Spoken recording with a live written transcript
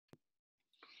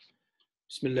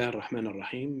Bismillah ar-Rahman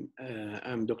ar-Rahim.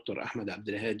 I'm Dr. Ahmed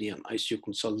Abdelhady, an ICU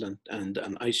consultant and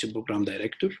an ICU program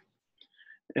director.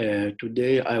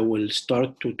 Today, I will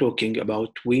start to talking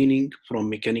about weaning from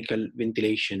mechanical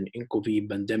ventilation in COVID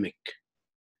pandemic.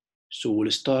 So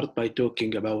we'll start by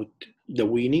talking about the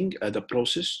weaning as a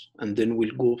process, and then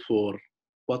we'll go for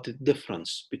what is the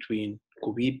difference between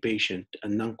COVID patient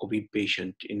and non-COVID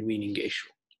patient in weaning issue.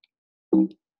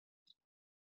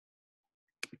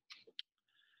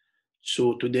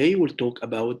 So today we'll talk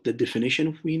about the definition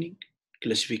of weaning,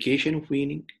 classification of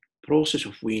weaning, process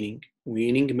of weaning,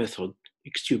 weaning method,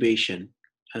 extubation,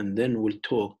 and then we'll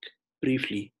talk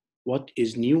briefly what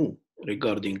is new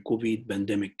regarding COVID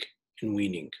pandemic in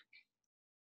weaning.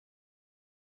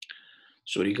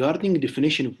 So regarding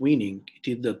definition of weaning,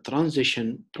 it is the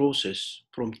transition process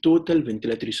from total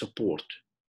ventilatory support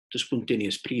to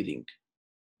spontaneous breathing.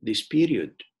 This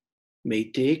period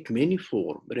may take many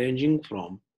forms ranging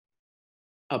from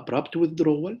abrupt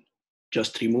withdrawal,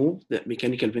 just remove the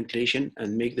mechanical ventilation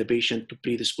and make the patient to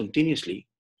breathe spontaneously,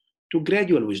 to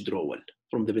gradual withdrawal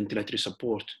from the ventilatory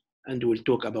support, and we'll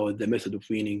talk about the method of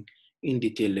weaning in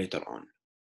detail later on.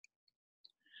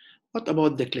 What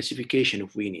about the classification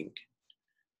of weaning?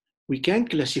 We can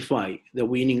classify the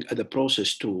weaning as a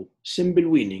process to simple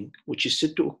weaning, which is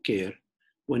said to occur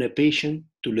when a patient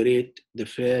tolerates the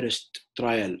first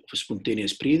trial of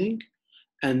spontaneous breathing,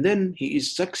 and then he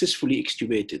is successfully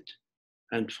extubated.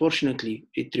 And fortunately,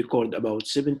 it records about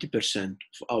 70%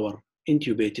 of our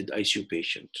intubated ICU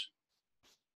patients.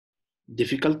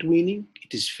 Difficult weaning,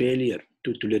 it is failure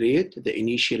to tolerate the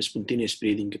initial spontaneous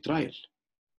breathing trial.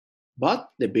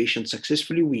 But the patient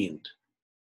successfully weaned,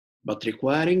 but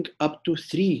requiring up to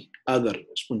 3 other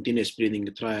spontaneous breathing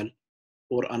trial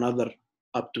or another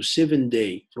up to 7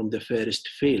 days from the first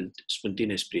failed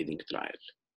spontaneous breathing trial.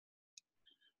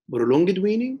 Prolonged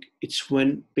weaning, it's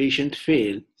when patient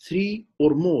fail 3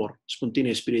 or more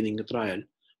spontaneous breathing trial,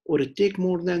 or it take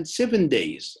more than 7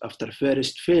 days after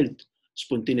first failed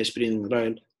spontaneous breathing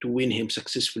trial to wean him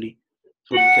successfully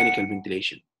from mechanical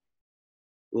ventilation.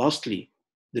 Lastly,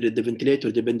 there is the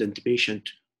ventilator-dependent patient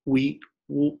who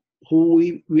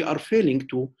we are failing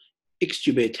to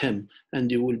extubate him, and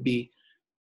he will be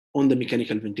on the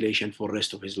mechanical ventilation for the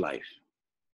rest of his life.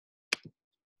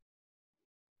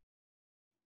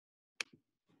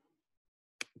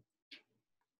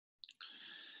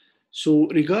 So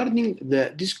regarding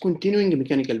the discontinuing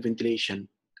mechanical ventilation,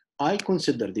 I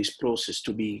consider this process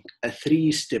to be a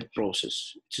 3-step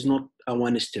process. It is not a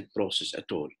 1-step process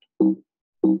at all.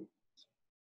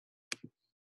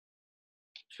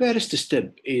 First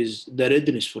step is the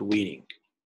readiness for weaning.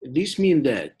 This means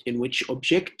that in which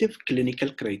objective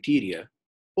clinical criteria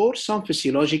or some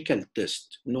physiological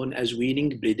test known as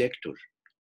weaning predictor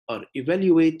are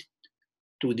evaluated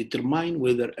to determine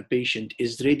whether a patient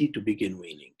is ready to begin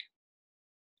weaning.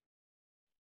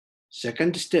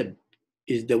 Second step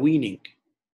is the weaning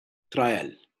trial,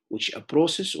 which is a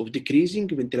process of decreasing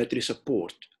ventilatory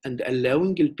support and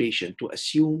allowing the patient to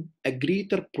assume a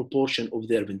greater proportion of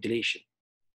their ventilation.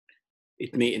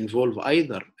 It may involve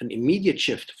either an immediate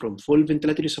shift from full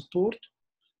ventilatory support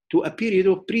to a period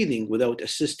of breathing without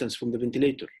assistance from the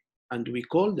ventilator, and we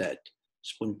call that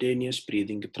spontaneous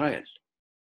breathing trial,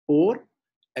 or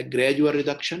a gradual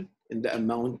reduction in the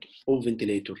amount of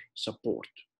ventilator support.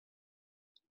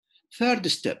 Third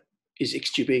step is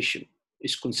extubation.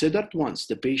 Is considered once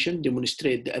the patient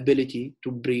demonstrates the ability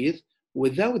to breathe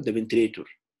without the ventilator,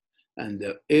 and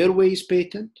the airway is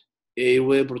patent,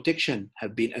 airway protection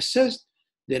have been assessed,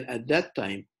 then at that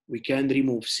time we can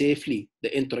remove safely the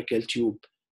endotracheal tube,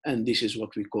 and this is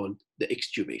what we call the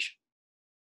extubation.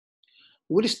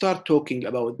 We'll start talking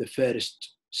about the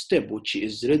first step, which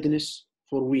is readiness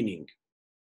for weaning.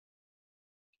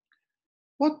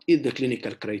 What is the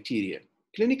clinical criteria?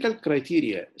 Clinical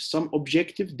criteria is some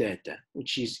objective data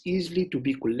which is easily to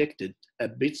be collected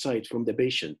at bedside from the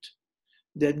patient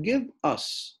that give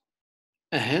us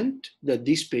a hint that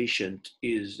this patient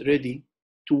is ready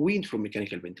to wean from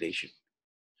mechanical ventilation.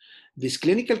 This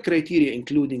clinical criteria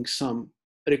including some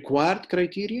required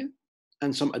criteria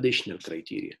and some additional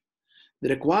criteria. The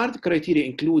required criteria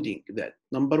including that,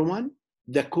 number 1,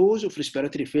 the cause of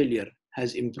respiratory failure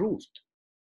has improved.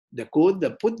 The cause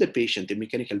that put the patient in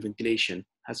mechanical ventilation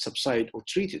has subsided or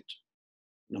treated.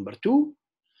 Number 2,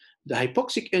 the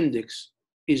hypoxic index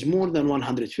is more than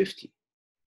 150,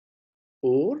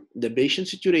 or the patient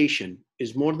saturation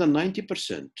is more than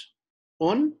 90%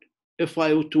 on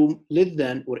FiO2 less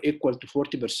than or equal to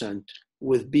 40%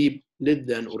 with BEEP less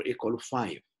than or equal to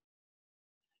 5.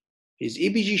 His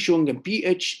EPG showing a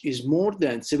pH is more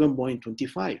than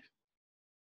 7.25.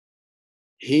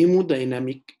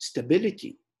 hemodynamic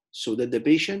stability, so that the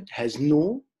patient has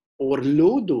no or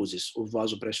low doses of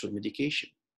vasopressor medication.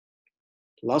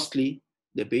 Lastly,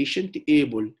 the patient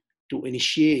able to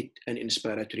initiate an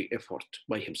inspiratory effort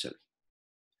by himself.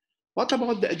 What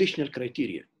about the additional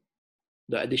criteria?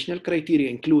 The additional criteria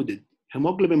included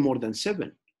hemoglobin more than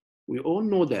 7. We all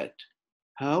know that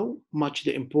how much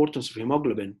the importance of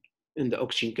hemoglobin in the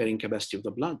oxygen carrying capacity of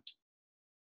the blood.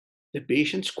 The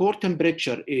patient's core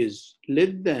temperature is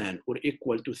less than or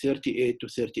equal to 38 to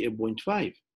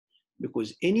 38.5,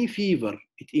 because any fever,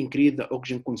 it increases the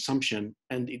oxygen consumption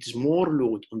and it is more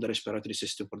load on the respiratory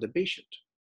system for the patient.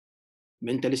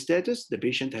 Mental status, the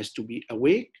patient has to be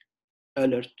awake,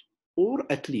 alert, or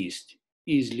at least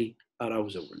easily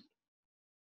arousable.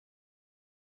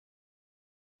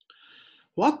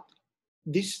 What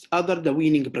these other the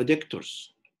weaning predictors?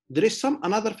 There is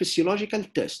another physiological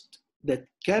test that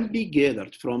can be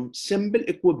gathered from simple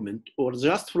equipment or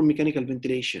just from mechanical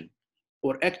ventilation,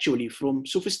 or actually from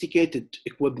sophisticated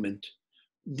equipment.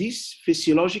 This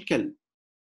physiological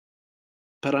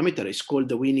parameter is called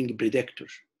the weaning predictor.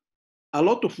 A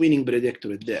lot of weaning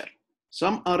predictors is there.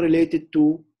 Some are related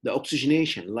to the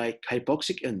oxygenation, like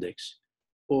hypoxic index,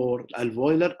 or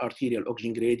alveolar arterial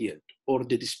oxygen gradient, or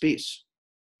dead space.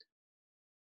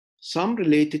 Some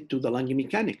related to the lung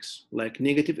mechanics, like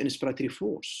negative inspiratory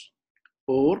force,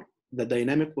 or the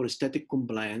dynamic or static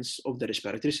compliance of the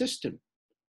respiratory system,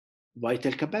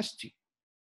 vital capacity.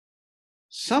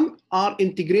 Some are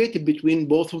integrated between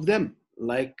both of them,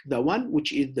 like the one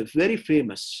which is the very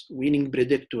famous weaning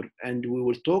predictor, and we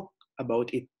will talk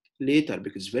about it later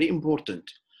because it's very important,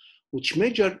 which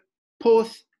measure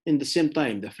both in the same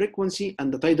time, the frequency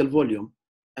and the tidal volume,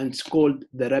 and it's called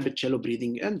the rapid shallow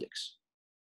breathing index.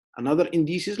 Another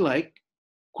indices like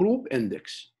group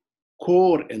index,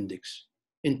 core index,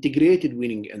 integrated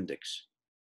weaning index.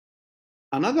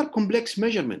 Another complex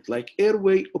measurement like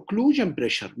airway occlusion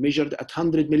pressure measured at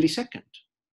 100 milliseconds,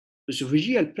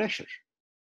 esophageal pressure,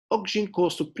 oxygen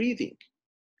cost of breathing,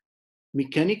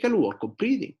 mechanical work of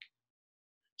breathing.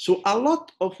 So a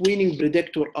lot of weaning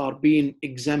predictors are being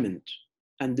examined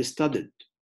and studied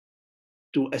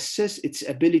to assess its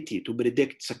ability to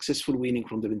predict successful weaning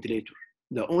from the ventilator.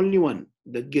 The only one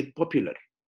that get popular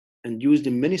and used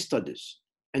in many studies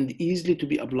and easily to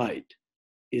be applied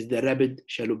is the rapid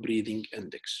shallow breathing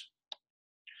index.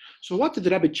 So what is the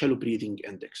rapid shallow breathing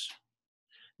index?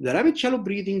 The rapid shallow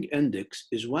breathing index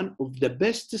is one of the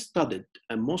best studied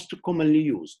and most commonly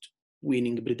used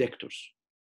weaning predictors.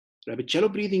 Rapid shallow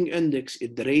breathing index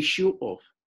is the ratio of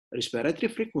respiratory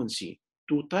frequency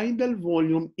to tidal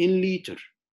volume in liter.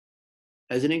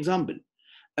 As an example,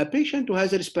 a patient who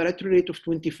has a respiratory rate of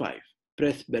 25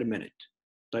 breaths per minute,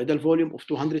 tidal volume of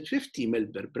 250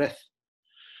 ml per breath,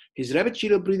 his rapid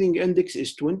shallow breathing index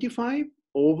is 25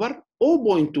 over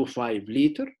 0.25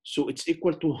 liter, so it's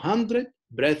equal to 100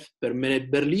 breaths per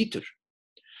minute per liter.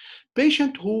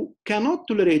 Patients who cannot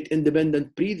tolerate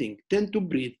independent breathing tend to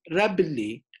breathe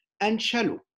rapidly and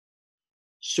shallow,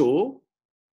 so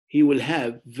he will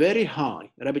have very high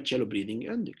rapid shallow breathing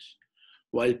index.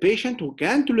 While patients who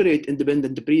can tolerate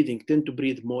independent breathing tend to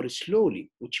breathe more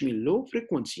slowly, which means low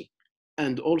frequency,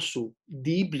 and also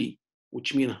deeply,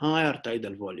 which means higher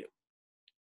tidal volume.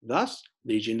 Thus,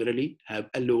 they generally have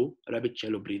a low rapid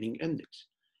shallow breathing index.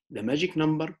 The magic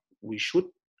number we should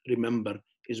remember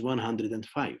is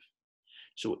 105.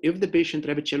 So if the patient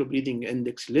rapid shallow breathing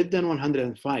index less than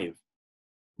 105,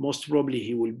 most probably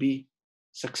he will be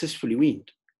successfully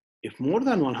weaned. If more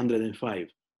than 105,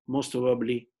 most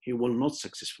probably he will not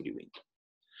successfully wean.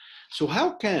 So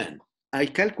how can I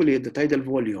calculate the tidal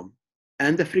volume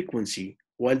and the frequency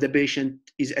while the patient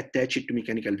is attached to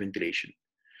mechanical ventilation?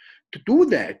 To do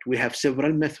that, we have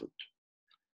several methods.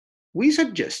 We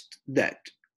suggest that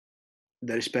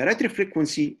the respiratory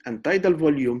frequency and tidal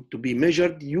volume to be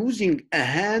measured using a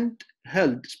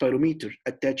handheld spirometer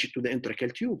attached to the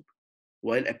enterotracheal tube,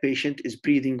 while a patient is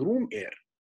breathing room air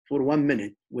for 1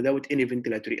 minute without any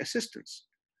ventilatory assistance,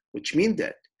 which means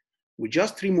that we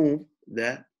just remove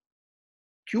the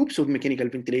tubes of mechanical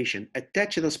ventilation,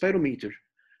 attach the spirometer,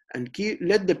 and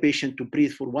let the patient to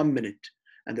breathe for 1 minute,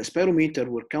 and the spirometer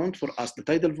will count for us the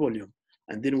tidal volume,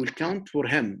 and then we'll count for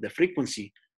him the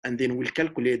frequency, and then we'll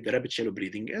calculate the rapid shallow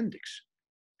breathing index.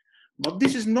 But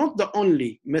this is not the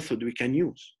only method we can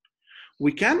use.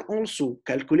 We can also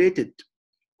calculate it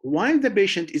while the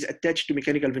patient is attached to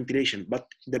mechanical ventilation, but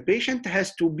the patient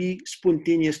has to be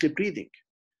spontaneously breathing.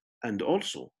 And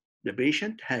also, the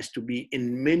patient has to be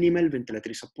in minimal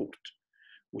ventilatory support,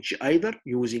 which either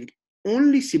using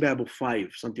only CPAP of 5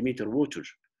 centimeter water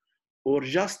or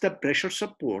just a pressure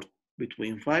support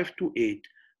between 5 to 8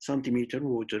 centimeter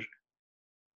water.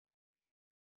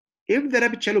 If the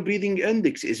rapid shallow breathing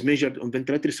index is measured on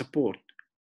ventilatory support,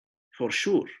 for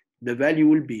sure, the value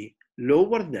will be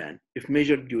lower than if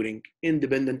measured during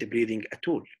independent breathing at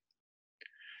all.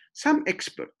 Some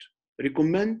experts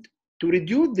recommend to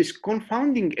reduce this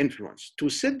confounding influence to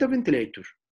set the ventilator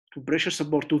to pressure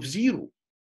support of 0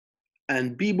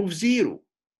 and beep of 0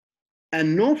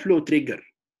 and no flow trigger.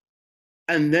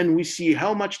 And then we see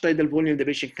how much tidal volume the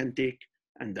patient can take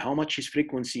and how much his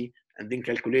frequency, and then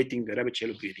calculating the rapid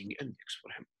shallow breathing index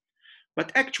for him.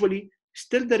 But actually,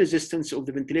 still the resistance of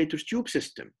the ventilator tube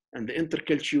system and the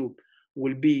intercal tube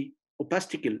will be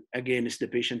obstacle against the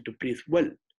patient to breathe well.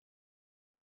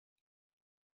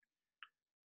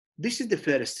 This is the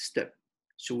first step.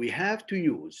 So we have to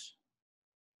use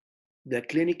the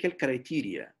clinical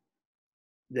criteria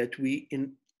that we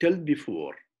told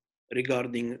before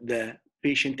regarding the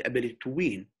patient ability to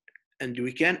wean. And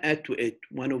we can add to it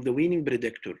one of the weaning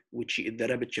predictor, which is the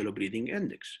rapid shallow breathing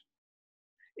index.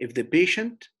 If the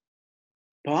patient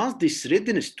pass this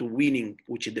readiness to weaning,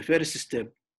 which is the first step,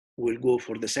 we'll go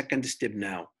for the second step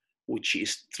now, which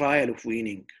is trial of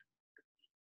weaning.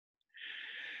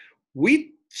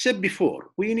 We said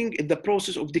before, weaning is the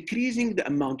process of decreasing the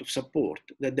amount of support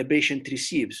that the patient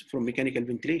receives from mechanical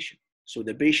ventilation. So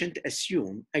the patient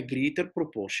assumes a greater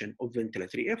proportion of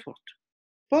ventilatory effort.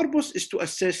 Purpose is to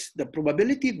assess the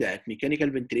probability that mechanical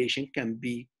ventilation can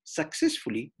be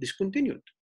successfully discontinued.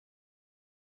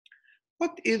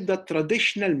 What is the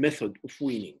traditional method of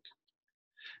weaning?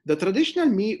 The traditional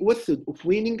method of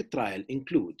weaning trial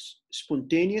includes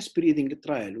spontaneous breathing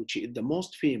trial, which is the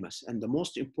most famous and the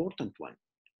most important one,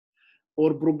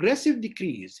 or progressive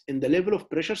decrease in the level of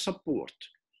pressure support.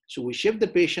 So we shift the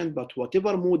patient, but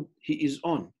whatever mood he is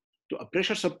on, to a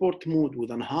pressure support mode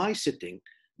with a high setting,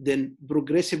 then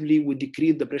progressively we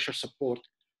decrease the pressure support.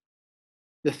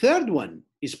 The third one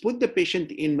is put the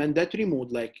patient in mandatory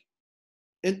mode like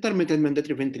intermittent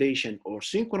mandatory ventilation or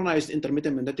synchronized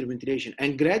intermittent mandatory ventilation,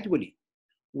 and gradually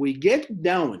we get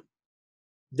down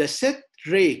the set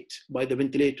rate by the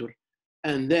ventilator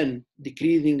and then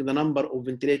decreasing the number of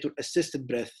ventilator assisted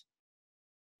breath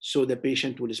so the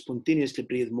patient will spontaneously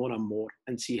breathe more and more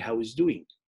and see how he's doing.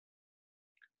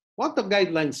 What the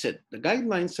guidelines said? The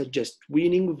guidelines suggest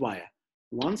weaning via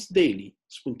once daily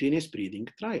spontaneous breathing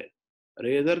trial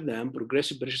rather than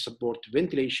progressive pressure support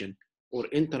ventilation or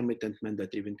intermittent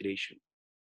mandatory ventilation.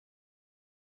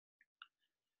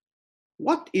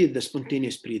 What is the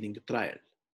spontaneous breathing trial?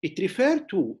 It refers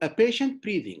to a patient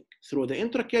breathing through the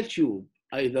intratracheal tube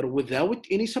either without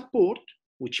any support,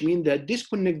 which means that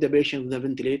disconnect the patient with the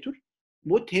ventilator,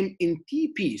 put him in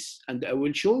T-piece, and I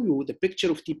will show you the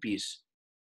picture of T-piece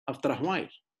after a while.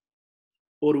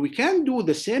 Or we can do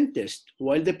the same test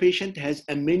while the patient has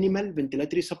a minimal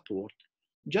ventilatory support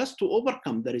just to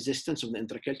overcome the resistance of the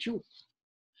intratracheal tube.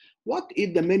 What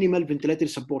is the minimal ventilatory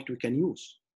support we can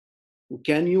use? We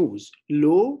can use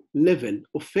low level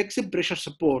of fixed pressure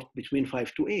support between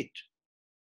 5 to 8.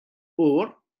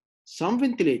 Or some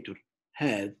ventilator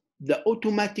have the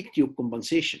automatic tube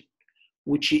compensation,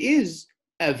 which is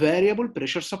a variable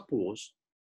pressure support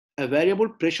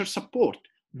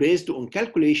based on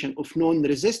calculation of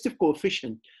non-resistive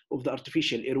coefficient of the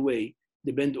artificial airway,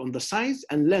 depend on the size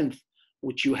and length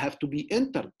which you have to be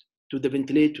entered to the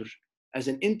ventilator as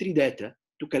an entry data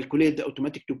to calculate the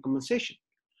automatic tube compensation.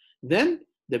 Then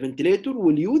the ventilator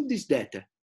will use this data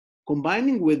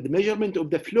combining with the measurement of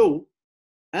the flow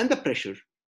and the pressure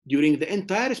during the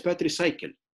entire respiratory cycle.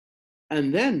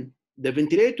 And then the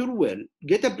ventilator will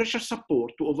get a pressure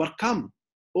support to overcome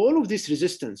all of this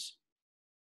resistance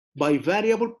by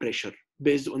variable pressure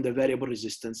based on the variable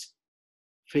resistance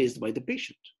faced by the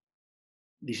patient.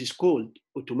 This is called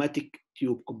automatic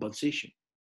tube compensation.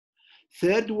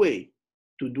 Third way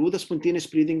to do the spontaneous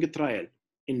breathing trial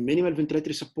in minimal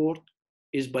ventilatory support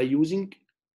is by using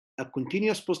a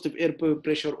continuous positive air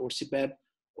pressure or CPAP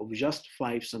of just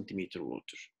 5 centimeter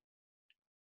water.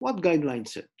 What guidelines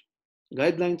said?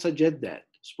 Guidelines suggest that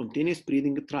spontaneous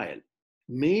breathing trial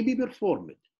may be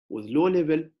performed with low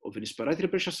level of respiratory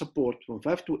pressure support from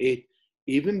 5 to 8,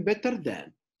 even better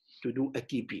than to do a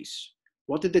T-piece.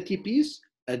 What is the T-piece?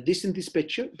 In this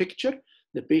picture,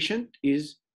 the patient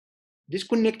is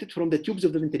disconnected from the tubes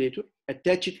of the ventilator,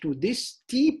 attached to this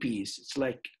T-piece. It's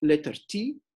like letter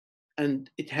T, and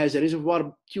it has a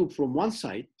reservoir tube from one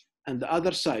side, and the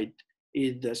other side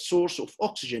is the source of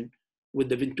oxygen with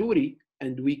the venturi,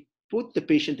 and we put the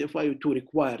patient FiO2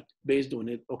 required based on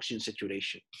its oxygen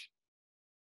saturation.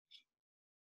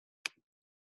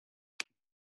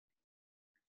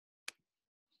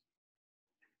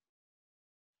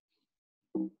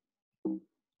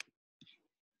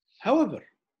 However,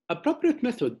 appropriate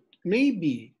method may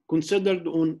be considered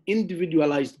on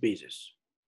individualized basis.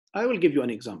 I will give you an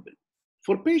example.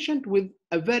 For patient with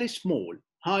a very small,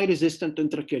 high-resistant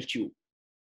intratracheal tube,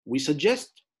 we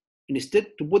suggest instead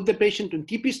to put the patient on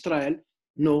TP's trial.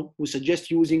 No, we suggest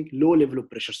using low level of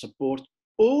pressure support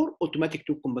or automatic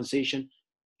tube compensation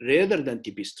rather than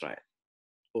TP's trial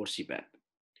or CPAP.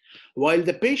 While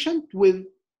the patient with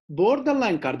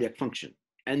borderline cardiac function,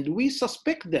 and we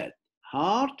suspect that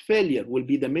heart failure will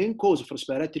be the main cause of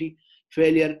respiratory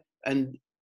failure and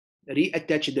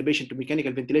reattach the patient to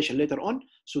mechanical ventilation later on.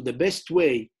 So the best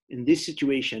way in this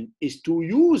situation is to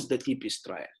use the TP's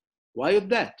trial. Why is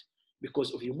that?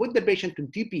 Because if you put the patient on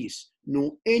TP's,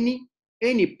 no any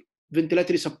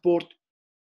ventilatory support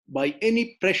by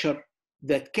any pressure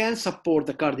that can support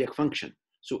the cardiac function.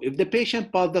 So if the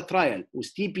patient passed the trial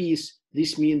with TP's,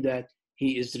 this means that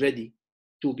he is ready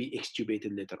to be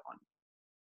extubated later on.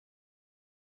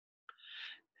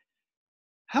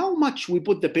 How much we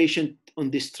put the patient on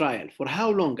this trial? For how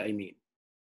long, I mean?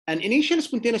 An initial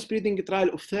spontaneous breathing trial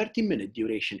of 30-minute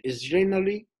duration is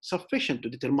generally sufficient to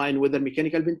determine whether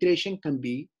mechanical ventilation can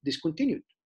be discontinued.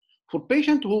 For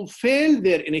patients who fail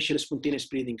their initial spontaneous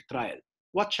breathing trial,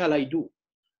 what shall I do?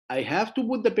 I have to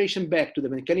put the patient back to the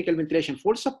mechanical ventilation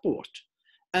full support,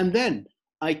 and then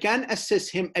I can assess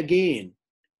him again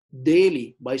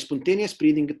daily by spontaneous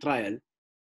breathing trial,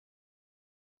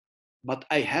 but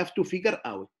I have to figure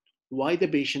out why the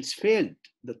patients failed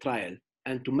the trial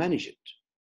and to manage it.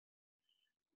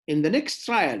 In the next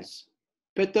trials,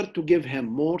 better to give him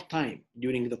more time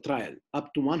during the trial,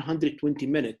 up to 120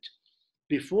 minutes,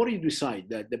 before you decide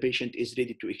that the patient is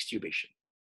ready to extubation.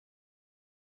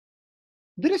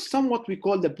 There is somewhat we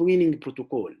call the weaning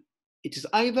protocol. It is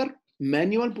either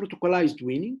manual protocolized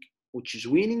weaning, which is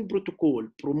weaning protocol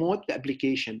promote the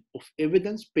application of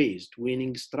evidence-based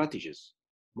weaning strategies,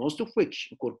 most of which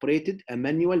incorporated a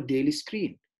manual daily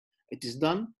screen. It is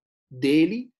done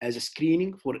daily as a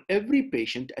screening for every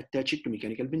patient attached to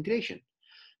mechanical ventilation.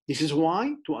 This is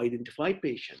why to identify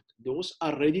patients, those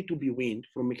are ready to be weaned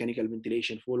from mechanical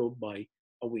ventilation followed by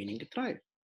a weaning trial.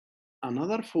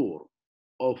 Another form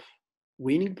of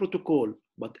weaning protocol,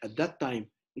 but at that time,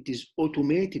 it is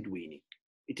automated weaning.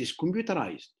 It is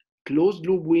computerized, closed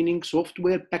loop weaning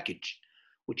software package,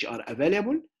 which are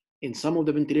available in some of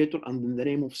the ventilator under the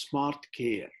name of Smart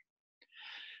Care,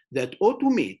 that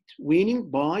automate weaning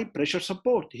by pressure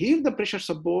support. Here the pressure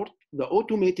support, the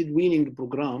automated weaning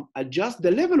program adjusts the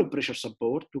level of pressure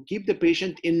support to keep the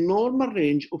patient in normal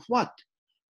range of what?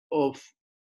 Of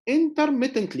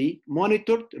intermittently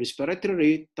monitored respiratory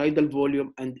rate, tidal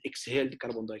volume, and exhaled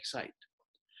carbon dioxide.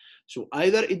 So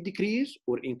either it decrease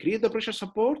or increase the pressure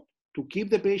support to keep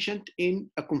the patient in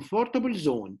a comfortable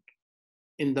zone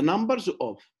in the numbers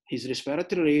of his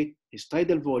respiratory rate, his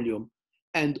tidal volume,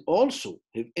 and also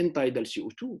his end-tidal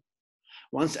CO2.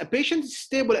 Once a patient is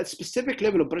stable at specific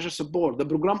level of pressure support, the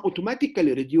program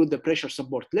automatically reduces the pressure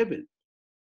support level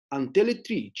until it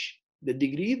reaches the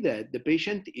degree that the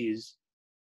patient is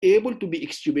able to be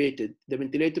extubated. The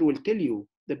ventilator will tell you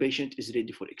the patient is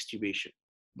ready for extubation.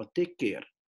 But take care,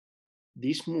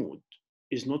 this mode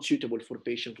is not suitable for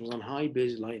patients with a high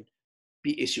baseline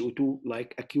PaCO2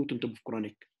 like acute on top of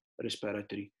chronic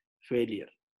respiratory failure.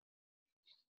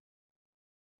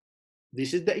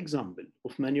 This is the example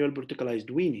of manual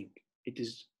protocolized weaning.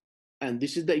 And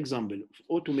this is the example of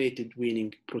automated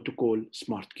weaning protocol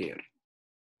Smart Care.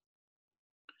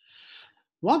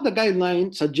 What the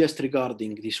guidelines suggest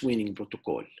regarding this weaning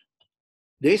protocol?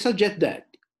 They suggest that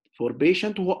for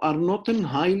patients who are not in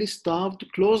highly staffed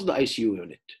closed ICU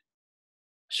unit,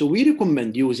 so we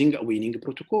recommend using a weaning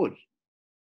protocol.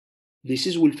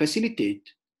 This will facilitate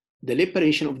the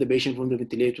liberation of the patient from the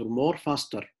ventilator more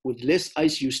faster with less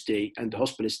ICU stay and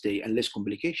hospital stay and less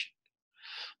complication.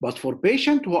 But for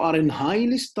patients who are in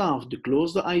highly staffed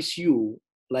closed ICU,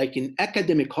 like in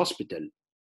academic hospital,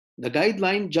 the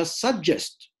guideline just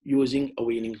suggests using a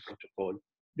weaning protocol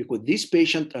because these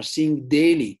patients are seen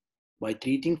daily by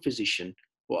treating physicians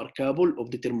who are capable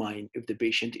of determining if the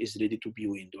patient is ready to be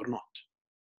weaned or not.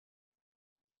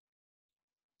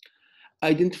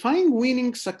 Identifying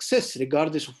weaning success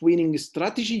regardless of weaning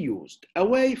strategy used,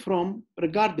 away from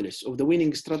regardless of the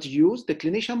weaning strategy used, the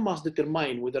clinician must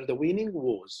determine whether the weaning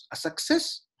was a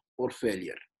success or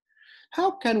failure.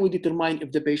 How can we determine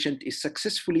if the patient is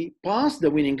successfully past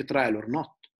the weaning trial or not?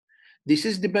 This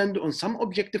is depend on some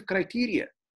objective criteria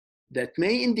that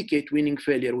may indicate weaning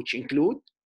failure, which include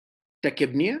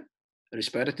tachypnea,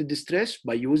 respiratory distress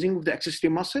by using the accessory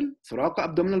muscle,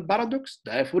 thoracoabdominal paradox,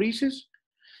 diaphoresis,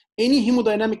 any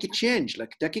hemodynamic change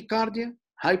like tachycardia,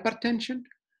 hypertension,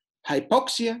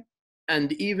 hypoxia,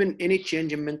 and even any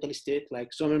change in mental state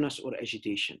like somnolence or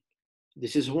agitation.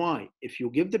 This is why if you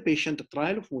give the patient a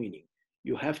trial of weaning,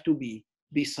 you have to be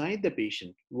beside the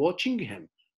patient, watching him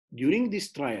during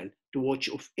this trial to watch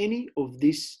of any of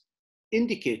these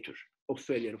indicators of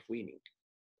failure of weaning.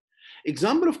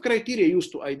 Example of criteria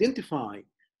used to identify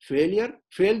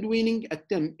failed weaning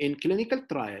attempt in clinical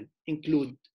trial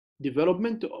include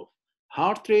development of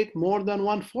heart rate more than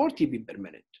 140 beat per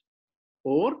minute,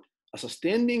 or a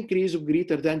sustained increase of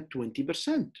greater than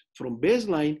 20% from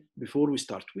baseline before we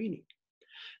start weaning,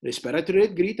 respiratory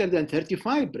rate greater than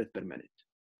 35 breaths per minute,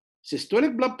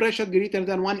 systolic blood pressure greater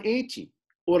than 180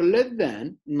 or less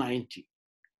than 90,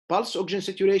 pulse oxygen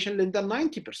saturation less than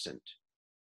 90%,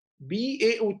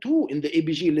 BaO2 in the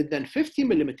EBG less than 50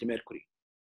 millimeter mercury,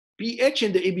 pH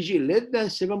in the EBG less than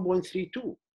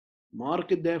 7.32,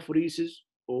 marked diaphoresis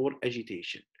or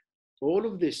agitation. All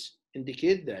of this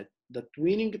indicate that the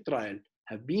weaning trial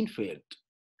have been failed.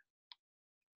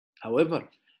 However,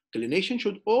 clinicians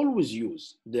should always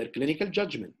use their clinical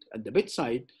judgment at the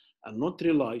bedside and not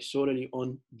rely solely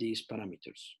on these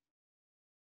parameters.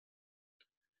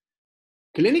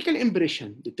 Clinical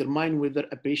impression determine whether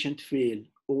a patient fail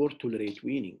or tolerate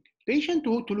weaning. Patients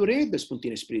who tolerate the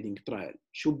spontaneous breathing trial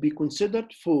should be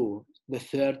considered for the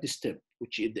third step,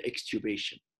 which is the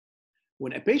extubation.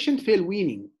 When a patient fail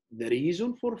weaning, the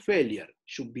reason for failure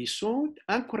should be sought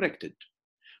and corrected.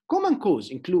 Common cause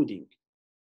including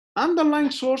underlying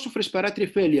source of respiratory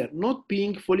failure not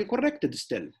being fully corrected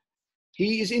still.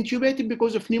 He is intubated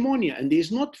because of pneumonia and he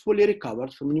is not fully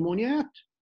recovered from pneumonia yet.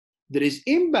 There is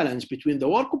imbalance between the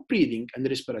work of breathing and the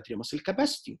respiratory muscle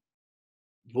capacity.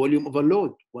 Volume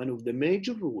overload, one of the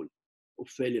major rules of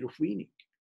failure of weaning,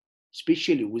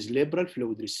 especially with labral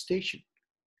fluid resuscitation,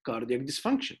 cardiac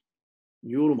dysfunction,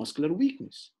 neuromuscular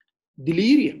weakness,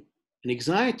 delirium,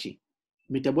 anxiety,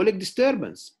 metabolic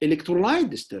disturbance, electrolyte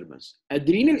disturbance,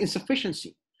 adrenal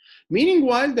insufficiency. Meaning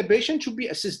while the patient should be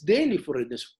assessed daily for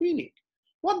readiness of weaning.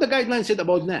 What the guidelines said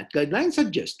about that? Guidelines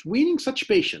suggest weaning such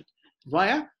patient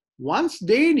via once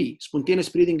daily spontaneous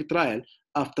breathing trial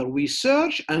after we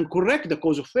search and correct the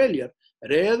cause of failure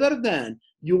rather than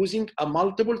using a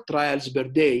multiple trials per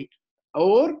day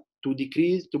or to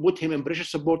put him in pressure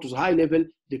support to high level,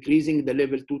 decreasing the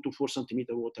level 2 to 4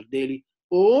 centimeter water daily,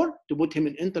 or to put him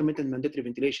in intermittent mandatory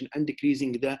ventilation and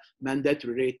decreasing the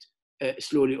mandatory rate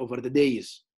slowly over the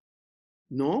days.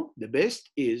 No, the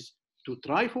best is to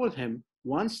try for him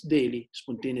once daily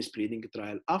spontaneous breathing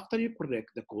trial after you correct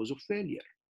the cause of failure.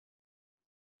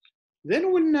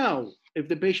 Then we'll know if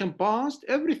the patient passed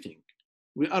everything.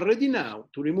 We are ready now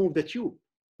to remove the tube,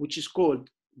 which is called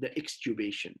the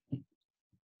extubation.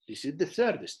 This is the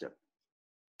third step.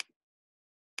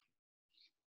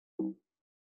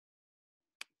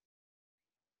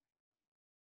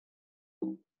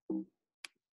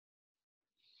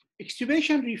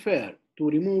 Extubation refers to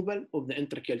removal of the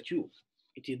entracheal tube.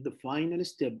 It is the final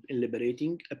step in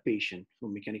liberating a patient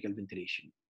from mechanical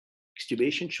ventilation.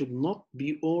 Extubation should not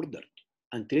be ordered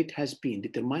until it has been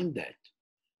determined that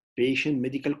patient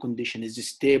medical condition is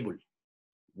stable,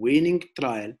 weaning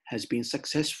trial has been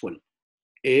successful,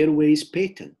 airways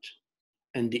patent,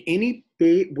 and any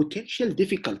potential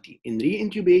difficulty in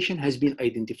re-intubation has been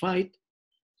identified,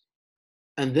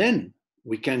 and then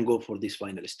we can go for this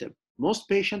final step. Most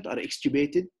patients are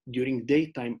extubated during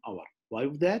daytime hour. Why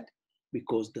of that?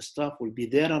 Because the staff will be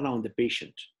there around the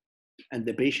patient, and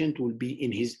the patient will be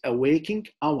in his awaking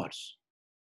hours.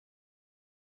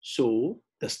 So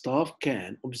the staff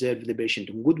can observe the patient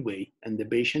in a good way, and the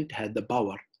patient had the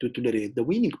power to tolerate the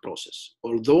weaning process.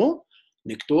 Although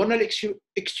nocturnal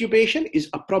extubation is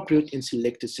appropriate in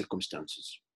selected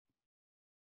circumstances.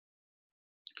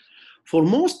 For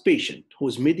most patients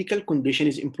whose medical condition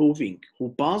is improving,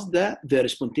 who pass their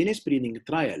spontaneous breathing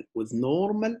trial with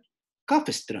normal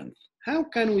cough strength, how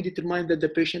can we determine that the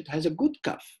patient has a good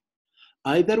cough?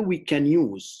 Either we can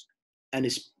use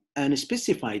an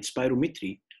specified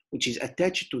spirometry, which is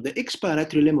attached to the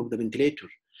expiratory limb of the ventilator,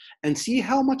 and see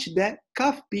how much the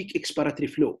cough peak expiratory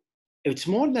flow. If it's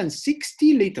more than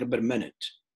 60 liters per minute,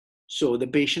 so the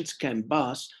patients can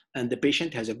pass and the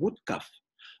patient has a good cough.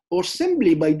 Or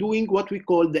simply by doing what we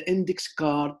call the index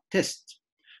card test.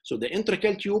 So the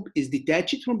entracheal tube is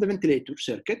detached from the ventilator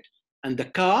circuit, and the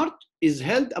card is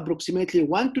held approximately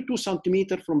 1 to 2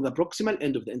 centimeters from the proximal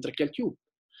end of the entracheal tube.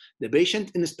 The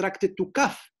patient instructed to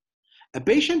cough. A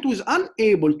patient who is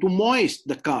unable to moist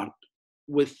the card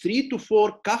with 3 to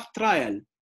 4 cough trial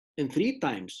in 3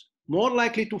 times, more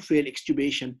likely to fail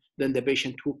extubation than the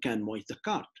patient who can moist the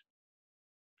card.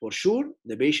 For sure,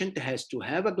 the patient has to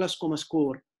have a Glasgow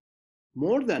score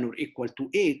more than or equal to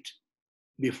 8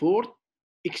 before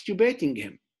extubating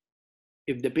him.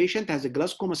 If the patient has a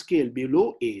Glasgow scale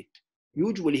below 8,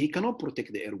 usually he cannot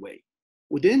protect the airway.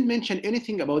 We didn't mention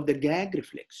anything about the gag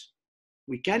reflex.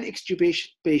 We can extubate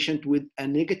patient with a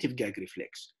negative gag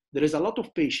reflex. There is a lot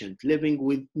of patients living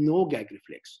with no gag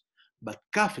reflex, but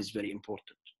cough is very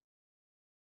important.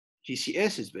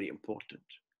 GCS is very important.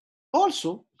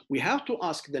 Also, we have to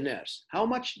ask the nurse how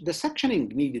much the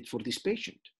suctioning needed for this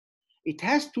patient. It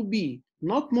has to be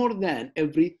not more than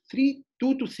every 2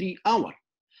 to 3 hours.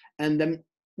 And the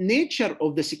nature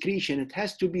of the secretion, it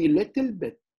has to be a little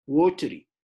bit watery.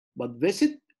 But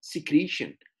viscid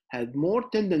secretion has more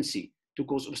tendency to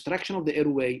cause obstruction of the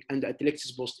airway and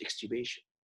atelectasis post-extubation.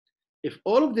 If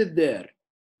all of that there,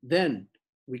 then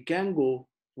we can go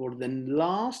for the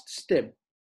last step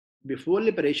before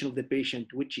liberation of the patient,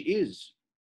 which is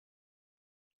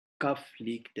cough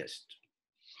leak test.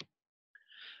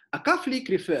 A cough leak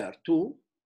refers to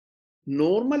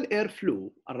normal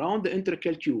airflow around the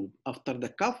enterotracheal tube after the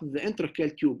cuff of the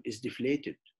enterotracheal tube is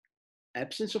deflated.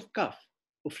 Absence of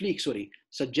leak,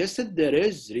 suggested there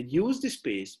is reduced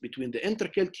space between the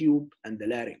enterotracheal tube and the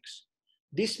larynx.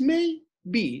 This may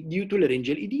be due to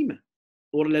laryngeal edema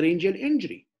or laryngeal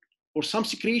injury or some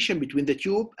secretion between the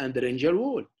tube and the laryngeal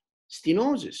wall,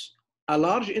 stenosis, a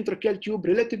large enterotracheal tube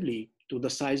relatively to the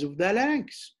size of the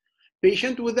larynx.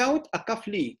 Patients without a cuff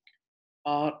leak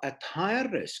are at higher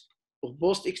risk of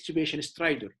post-extubation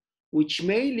stridor, which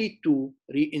may lead to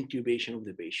re-intubation of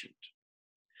the patient.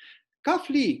 Cuff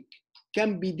leak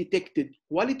can be detected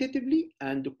qualitatively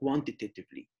and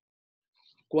quantitatively.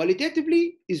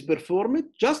 Qualitatively is performed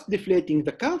just deflating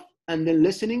the cuff and then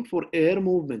listening for air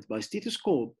movement by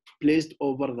stethoscope placed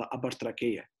over the upper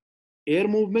trachea. Air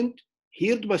movement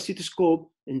heard by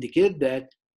stethoscope indicate that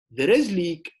there is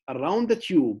leak around the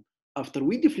tube after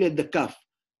we deflate the cuff.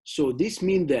 So this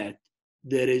means that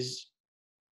there is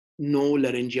no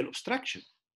laryngeal obstruction.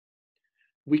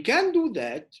 We can do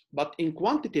that, but in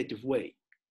quantitative way,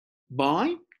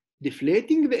 by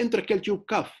deflating the enterotracheal tube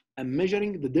cuff and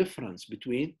measuring the difference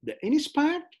between the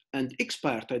inspired and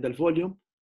expired tidal volume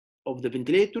of the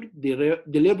ventilator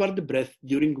delivered breath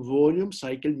during volume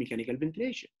cycle mechanical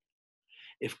ventilation.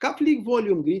 If cuff leak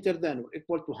volume greater than or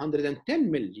equal to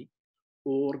 110 milli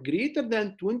or greater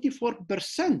than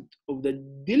 24% of the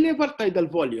delivered tidal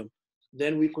volume,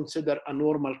 then we consider a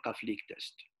normal cuff leak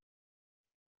test.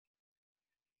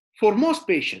 For most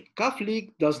patients, cuff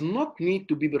leak does not need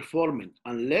to be performed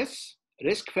unless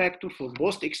risk factors for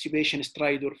post-extubation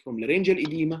stridor from laryngeal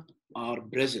edema are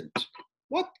present.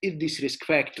 What is this risk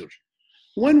factor?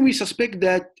 When we suspect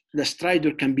that the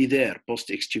stridor can be there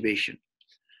post-extubation.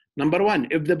 Number one,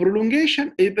 if the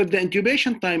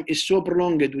intubation time is so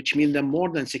prolonged, which means that more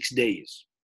than 6 days,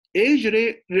 age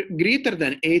greater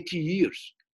than 80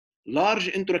 years,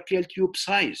 large enterotracheal tube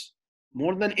size,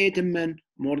 more than 8 in men,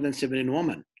 more than 7 in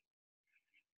women,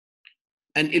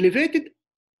 an elevated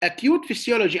acute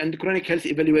physiology and chronic health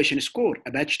evaluation score,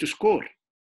 a batch to score,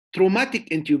 traumatic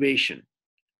intubation,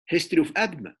 history of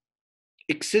asthma,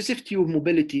 excessive tube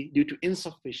mobility due to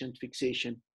insufficient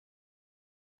fixation.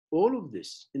 All of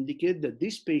this indicate that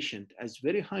this patient has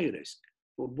very high risk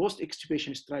for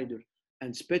post-extubation stridor, and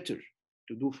it's better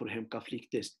to do for him cuff leak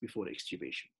test before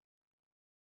extubation.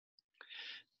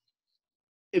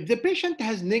 If the patient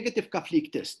has negative cuff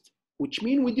leak test, which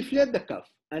means we deflate the cuff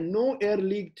and no air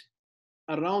leaked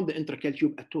around the enterotracheal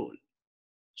tube at all,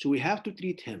 so we have to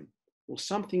treat him with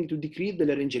something to decrease the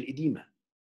laryngeal edema.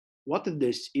 What of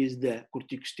this is the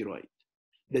corticosteroid.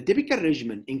 The typical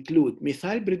regimen include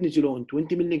methylprednisolone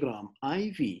 20 mg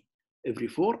IV every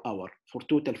 4 hours for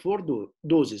total 4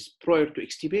 doses prior to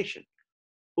extubation,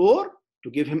 or to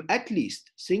give him at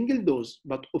least single dose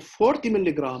but of 40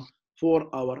 mg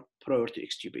 4 hours prior to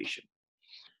extubation.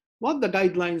 What the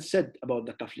guidelines said about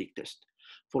the cuff leak test.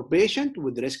 For patients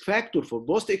with risk factor for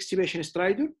post-extubation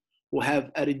stridor who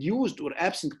have a reduced or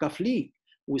absent cuff leak,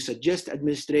 we suggest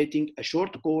administering a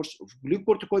short course of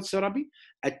glucocorticoid therapy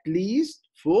at least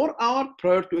 4 hours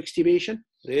prior to extubation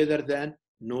rather than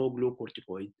no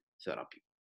glucocorticoid therapy.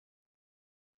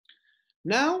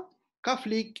 Now, cuff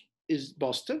leak is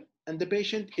positive and the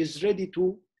patient is ready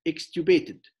to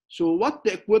extubated. So what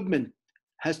the equipment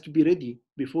has to be ready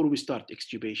before we start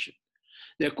extubation?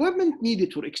 The equipment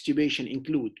needed for extubation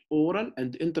include oral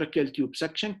and enterotracheal tube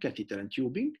suction catheter and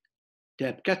tubing,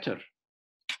 tap cutter,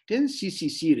 10 cc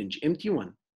syringe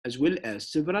MT1, as well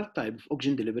as several types of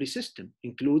oxygen delivery system,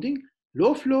 including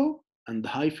low flow and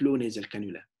high flow nasal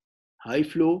cannula, high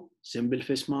flow simple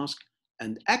face mask,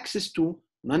 and access to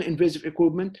non-invasive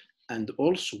equipment, and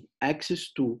also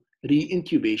access to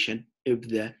re-intubation if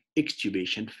the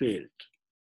extubation failed.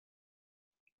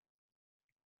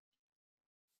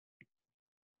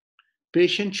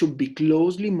 Patients should be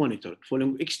closely monitored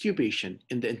following extubation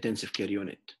in the intensive care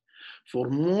unit. For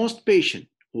most patients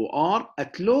who are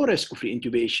at low risk of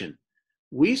re-intubation,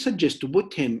 we suggest to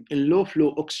put him in low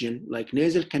flow oxygen like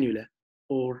nasal cannula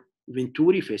or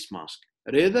Venturi face mask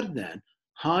rather than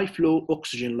high flow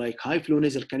oxygen like high flow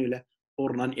nasal cannula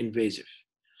or non-invasive.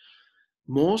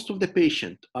 Most of the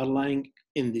patients are lying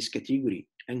in this category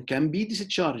and can be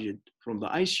discharged from the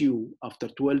ICU after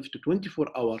 12 to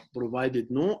 24 hours provided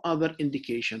no other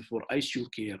indication for ICU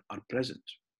care are present.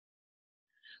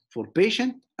 For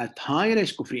patients at high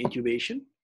risk of re-intubation,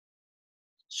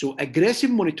 so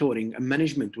aggressive monitoring and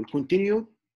management will continue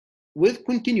with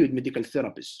continued medical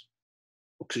therapies.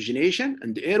 Oxygenation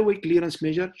and the airway clearance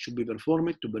measure should be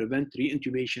performed to prevent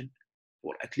re-intubation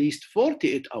for at least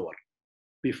 48 hours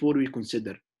before we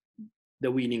consider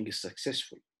the weaning is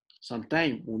successful.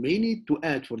 Sometimes we may need to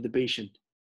add for the patient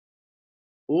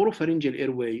oropharyngeal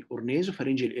airway or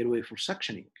nasopharyngeal airway for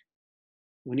suctioning.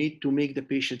 We need to make the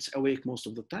patients awake most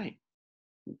of the time.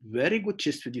 Very good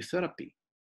chest physiotherapy.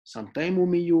 Sometimes we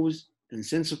may use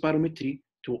intensive spirometry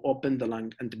to open the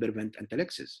lung and to prevent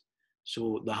atelectasis.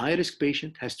 So the high-risk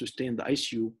patient has to stay in the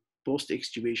ICU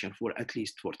post-extubation for at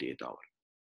least 48 hours.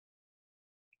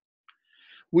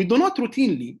 We do not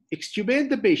routinely extubate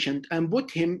the patient and put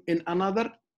him in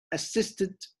another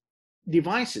assisted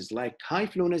devices like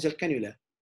high-flow nasal cannula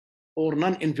or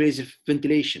non-invasive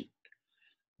ventilation.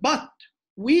 But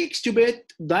we extubate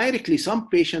directly some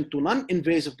patients to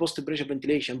non-invasive post-pressure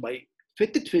ventilation by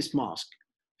fitted face mask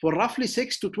for roughly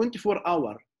 6 to 24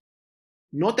 hours,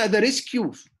 not as a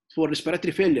rescue for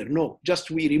respiratory failure. No,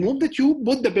 just we remove the tube,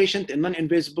 put the patient in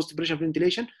non-invasive post-pressure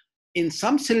ventilation in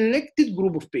some selected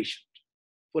group of patients.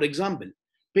 For example,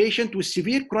 patient with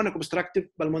severe chronic obstructive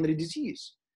pulmonary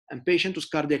disease and patient with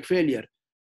cardiac failure,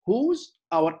 whose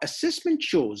our assessment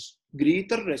shows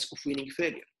greater risk of weaning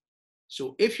failure.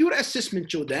 So if your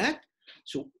assessment show that,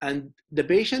 and the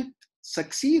patient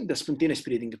succeed the spontaneous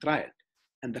breathing trial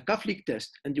and the cuff leak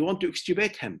test, and you want to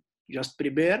extubate him, just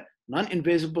prepare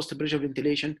non-invasive post-pressure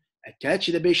ventilation, attach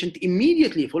the patient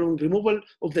immediately following removal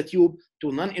of the tube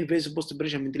to non-invasive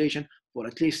post-pressure ventilation for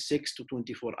at least 6 to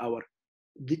 24 hours.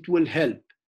 That will help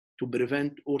to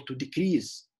prevent or to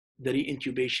decrease the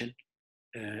re-intubation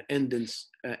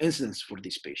incidence for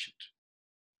this patient.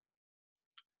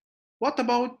 What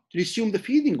about resume the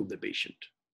feeding of the patient?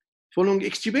 Following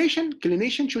extubation,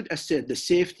 clinician should assess the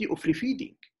safety of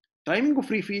refeeding. Timing of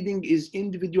refeeding is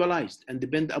individualized and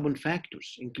depends upon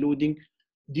factors, including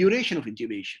duration of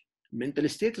intubation, mental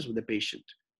status of the patient,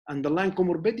 underlying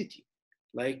comorbidity,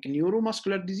 like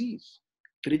neuromuscular disease,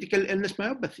 critical illness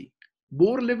myopathy,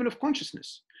 poor level of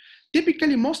consciousness.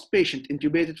 Typically, most patients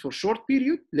intubated for short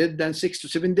period, less than 6 to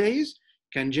 7 days,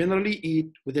 can generally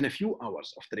eat within a few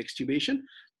hours after extubation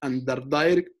under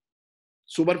direct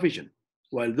supervision,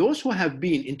 while those who have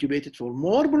been intubated for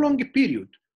more prolonged period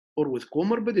or with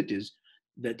comorbidities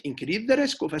that increase the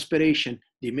risk of aspiration,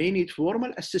 they may need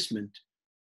formal assessment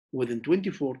within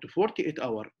 24 to 48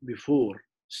 hours before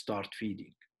start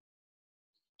feeding.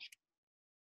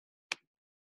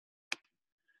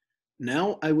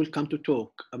 Now I will come to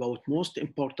talk about most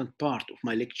important part of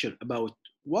my lecture about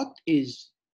what is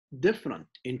different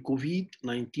in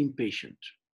COVID-19 patient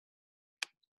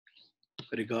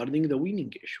regarding the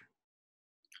weaning issue.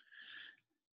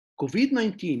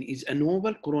 COVID-19 is a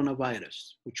novel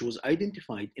coronavirus which was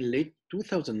identified in late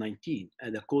 2019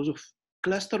 as a cause of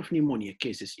cluster of pneumonia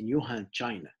cases in Wuhan,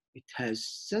 China. It has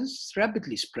since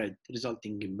rapidly spread,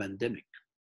 resulting in pandemic.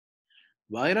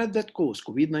 Virus that cause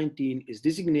COVID-19 is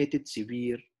designated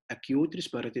severe acute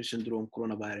respiratory syndrome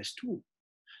coronavirus 2.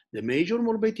 The major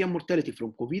morbidity and mortality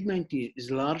from COVID-19 is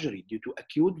largely due to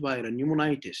acute viral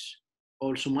pneumonitis,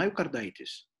 also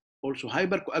myocarditis, also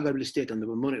hypercoagulable state and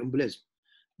pulmonary embolism,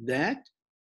 that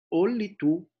all lead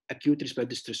to acute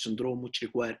respiratory distress syndrome, which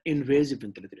require invasive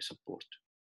ventilatory support.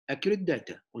 Accurate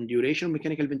data on duration of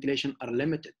mechanical ventilation are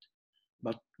limited,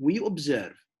 but we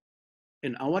observe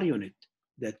in our unit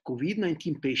that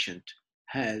COVID-19 patient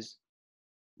has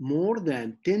more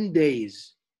than 10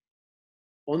 days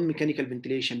on mechanical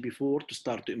ventilation before to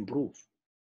start to improve.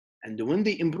 And when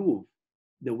they improve,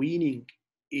 the weaning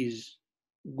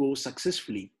goes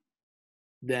successfully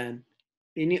than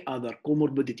any other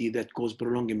comorbidity that cause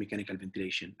prolonged mechanical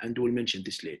ventilation, and we'll mention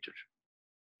this later.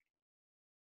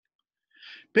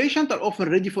 Patients are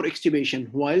often ready for extubation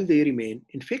while they remain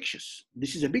infectious.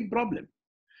 This is a big problem.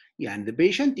 And the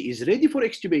patient is ready for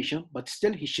extubation, but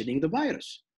still he's shedding the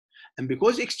virus. And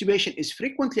because extubation is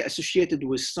frequently associated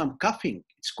with some coughing,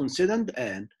 it's considered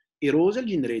an aerosol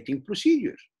generating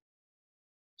procedure.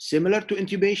 Similar to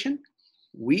intubation,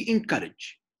 we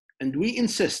encourage and we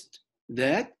insist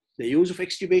that the use of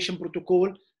extubation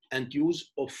protocol and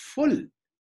use of full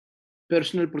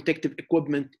personal protective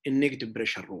equipment in negative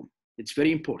pressure room. It's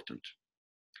very important.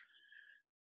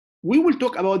 We will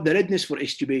talk about the readiness for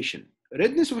extubation.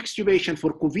 Readiness of extubation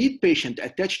for COVID patient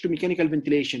attached to mechanical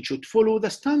ventilation should follow the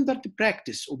standard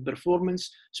practice of performing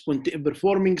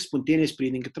spontaneous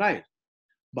breathing trial.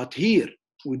 But here,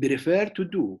 we prefer to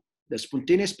do the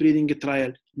spontaneous breathing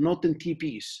trial not in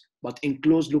TPs, but in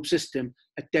closed loop system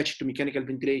attached to mechanical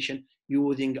ventilation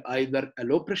using either a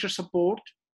low pressure support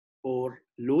or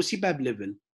low CPAP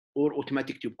level or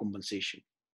automatic tube compensation.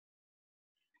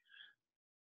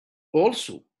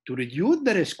 Also, to reduce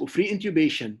the risk of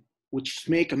re-intubation, which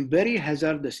makes a very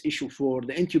hazardous issue for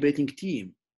the intubating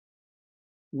team,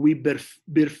 we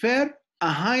prefer a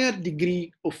higher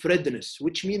degree of readiness,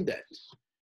 which means that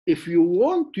if you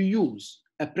want to use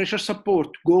a pressure support,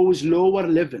 goes lower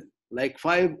level, like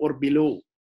 5 or below.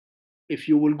 If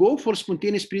you will go for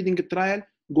spontaneous breathing trial,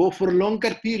 go for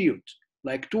longer period,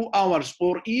 like 2 hours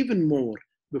or even more,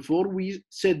 before we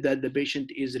said that the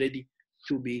patient is ready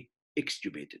to be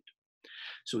extubated.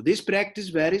 So this practice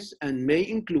varies and may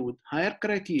include higher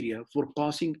criteria for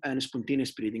passing a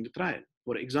spontaneous breathing trial.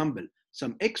 For example,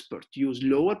 some experts use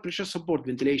lower pressure support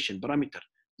ventilation parameter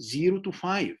 0 to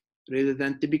 5 rather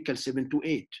than typical 7 to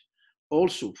 8.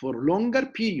 Also for longer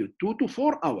period, 2 to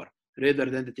 4 hours rather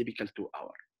than the typical 2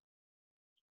 hours.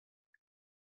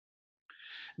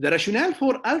 The rationale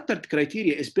for altered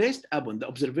criteria is based upon the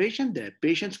observation that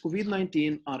patients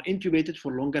COVID-19 are intubated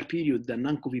for longer period than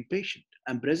non-COVID patients,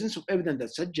 and presence of evidence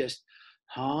that suggests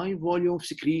high volume of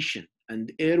secretion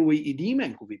and airway edema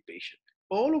in COVID patients.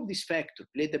 All of these factors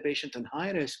place the patient at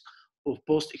high risk of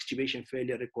post-extubation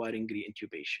failure requiring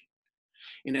re-intubation.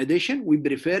 In addition, we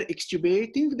prefer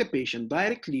extubating the patient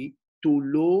directly to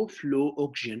low flow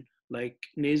oxygen like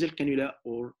nasal cannula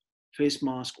or face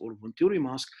mask or venturi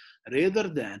mask rather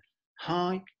than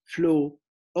high flow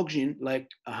oxygen like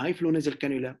a high flow nasal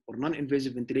cannula or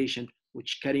non-invasive ventilation,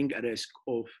 which carrying a risk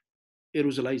of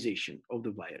aerosolization of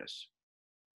the virus.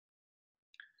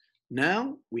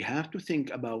 Now we have to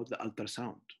think about the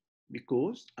ultrasound,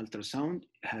 because ultrasound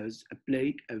has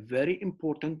played a very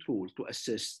important role to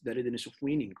assess the readiness of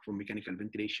weaning from mechanical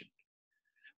ventilation.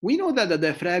 We know that the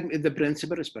diaphragm is the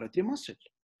principal respiratory muscle.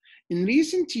 In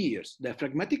recent years,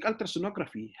 diaphragmatic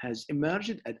ultrasonography has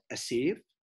emerged as a safe,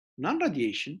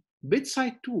 non-radiation,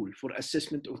 bedside tool for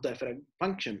assessment of diaphragm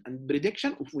function and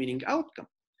prediction of weaning outcome.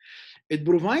 It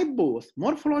provides both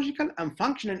morphological and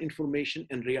functional information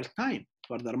in real time.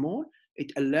 Furthermore,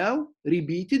 it allows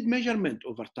repeated measurement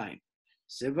over time.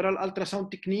 Several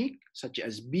ultrasound techniques, such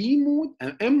as B mode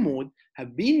and M mode,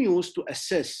 have been used to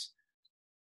assess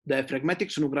diaphragmatic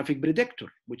sonographic predictor,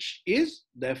 which is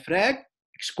diaphragm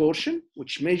excursion,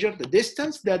 which measures the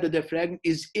distance that the diaphragm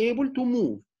is able to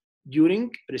move during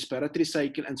respiratory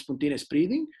cycle and spontaneous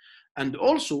breathing, and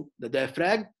also the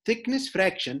diaphragm thickness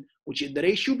fraction, which is the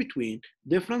ratio between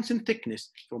difference in thickness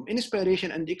from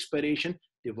inspiration and expiration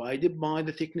divided by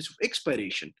the thickness of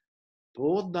expiration,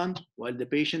 both done while the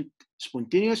patient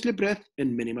spontaneously breathes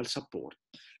in minimal support.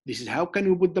 This is how can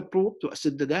we put the probe to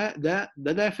assess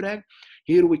the diaphragm.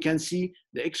 Here we can see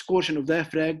the excursion of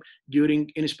diaphragm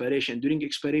during inspiration, during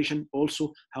expiration,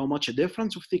 also how much a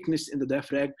difference of thickness in the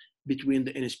diaphragm between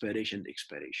the inspiration and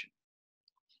expiration.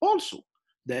 Also,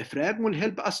 diaphragm will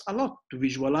help us a lot to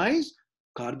visualize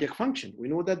cardiac function. We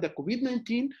know that the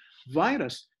COVID-19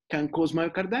 virus can cause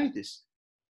myocarditis.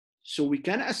 So we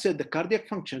can assess the cardiac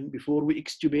function before we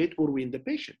extubate or wean the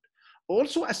patient.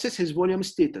 Also assess his volume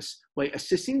status by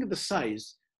assessing the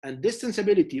size and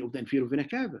distensibility of the inferior vena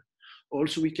cava.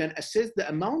 Also, we can assess the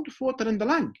amount of water in the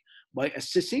lung by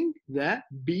assessing the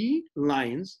B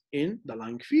lines in the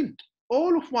lung field.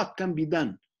 All of what can be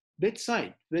done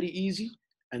bedside, very easy,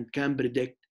 and can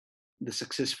predict the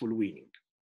successful weaning.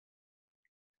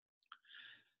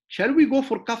 Shall we go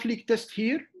for cuff leak test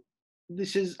here?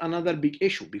 This is another big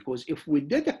issue, because if we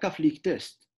did a cuff leak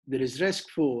test, there is risk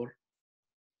for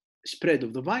spread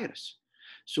of the virus.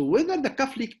 So whether the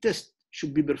cuff leak test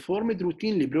should be performed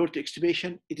routinely prior to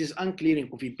extubation, it is unclear in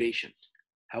COVID patient.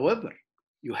 However,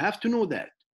 you have to know that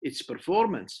its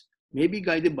performance may be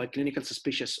guided by clinical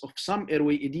suspicion of some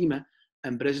airway edema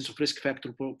and presence of risk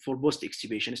factor for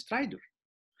post-extubation stridor.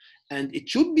 And it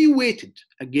should be weighted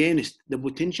against the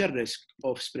potential risk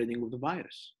of spreading of the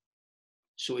virus.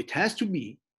 So it has to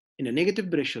be in a negative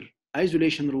pressure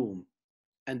isolation room,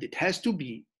 and it has to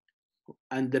be,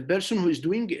 and the person who is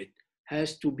doing it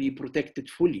has to be protected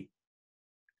fully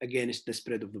against the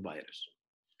spread of the virus.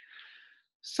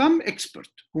 Some experts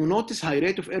who notice high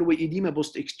rate of airway edema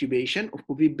post-extubation of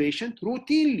COVID patient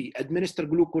routinely administer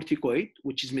glucocorticoid,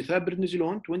 which is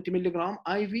methylprednisolone 20 mg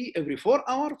IV every 4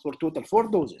 hours for total 4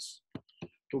 doses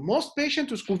to most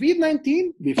patients with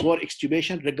COVID-19 before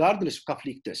extubation, regardless of cuff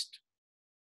leak test.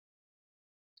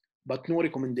 But no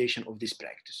recommendation of this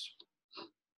practice.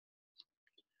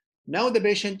 Now the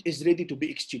patient is ready to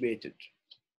be extubated.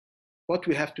 What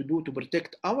we have to do to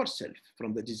protect ourselves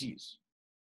from the disease?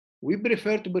 We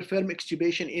prefer to perform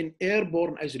extubation in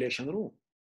airborne isolation room.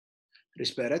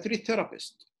 Respiratory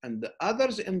therapist and the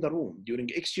others in the room during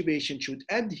extubation should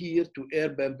adhere to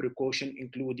airborne precaution,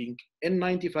 including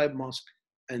N95 mask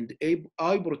and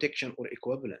eye protection or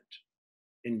equivalent.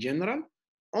 In general,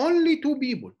 only 2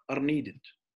 people are needed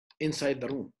inside the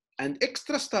room and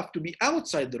extra staff to be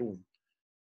outside the room,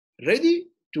 ready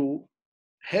to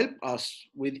help us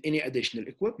with any additional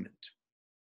equipment.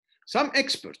 Some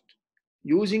experts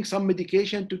using some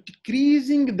medication to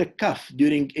decreasing the cough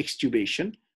during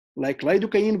extubation, like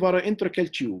lidocaine via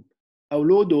intratracheal tube or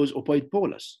low-dose opioid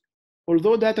bolus,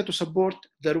 although data to support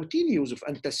the routine use of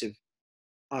antacid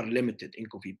are limited in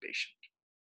COVID patients.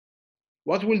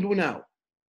 What we'll do now?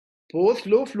 Both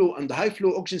low flow and high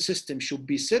flow oxygen systems should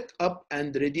be set up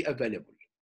and ready available.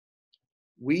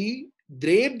 We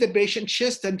drape the patient's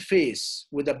chest and face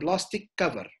with a plastic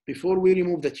cover before we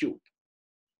remove the tube.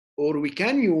 Or we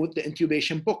can use the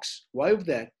intubation box. Why of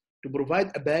that? To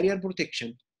provide a barrier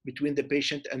protection between the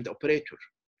patient and the operator.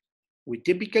 We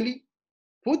typically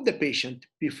put the patient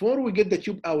before we get the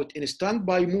tube out in a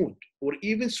standby mode, or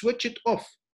even switch it off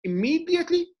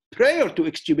immediately prior to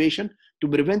extubation to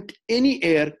prevent any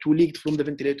air to leak from the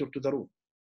ventilator to the room.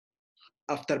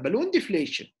 After balloon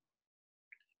deflation,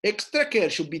 extra care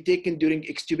should be taken during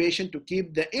extubation to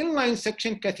keep the inline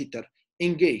suction catheter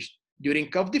engaged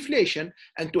during cough deflation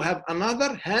and to have another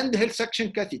handheld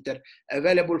suction catheter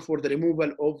available for the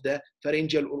removal of the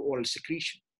pharyngeal or oral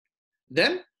secretion.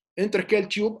 Then, intratracheal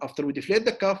tube, after we deflate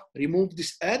the cuff, remove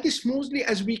this as smoothly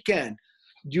as we can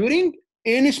during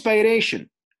inspiration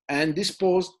and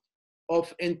dispose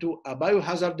of into a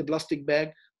biohazard plastic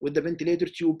bag with the ventilator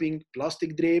tubing,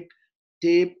 plastic drape,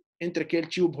 tape, intratracheal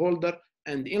tube holder,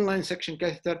 and inline suction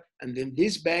catheter, and then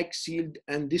this bag sealed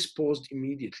and disposed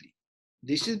immediately.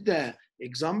 This is the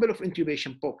example of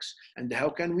intubation box and how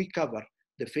can we cover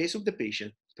the face of the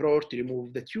patient prior to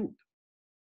remove the tube.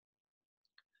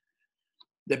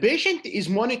 The patient is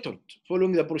monitored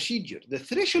following the procedure. The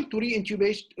threshold to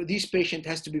re-intubate this patient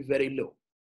has to be very low.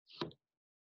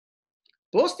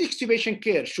 Post-extubation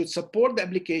care should support the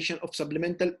application of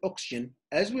supplemental oxygen,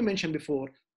 as we mentioned before,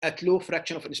 at low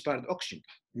fraction of inspired oxygen.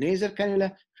 Nasal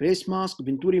cannula, face mask,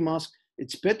 Venturi mask,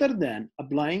 it's better than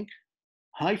applying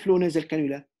high flow nasal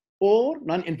cannula or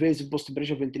non-invasive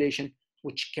post-pressure ventilation,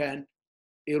 which can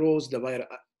erode the virus,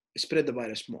 spread the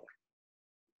virus more.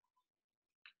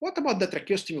 What about the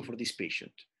tracheostomy for this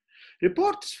patient?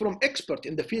 Reports from experts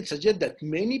in the field suggest that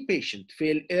many patients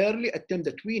fail early attempt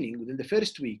at weaning within the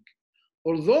first week,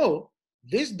 although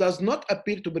this does not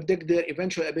appear to predict their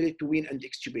eventual ability to wean and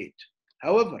extubate.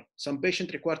 However, some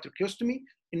patients require tracheostomy.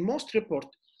 In most reports,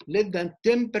 less than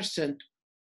 10%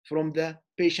 from the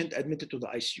patient admitted to the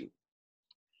ICU.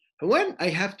 When I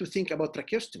have to think about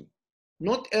tracheostomy,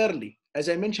 not early, as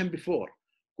I mentioned before,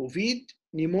 COVID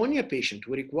pneumonia patients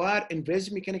who require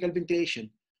invasive mechanical ventilation,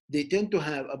 they tend to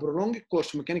have a prolonged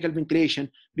course of mechanical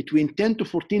ventilation between 10 to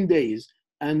 14 days,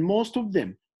 and most of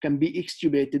them can be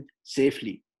extubated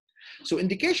safely. So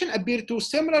indication appear to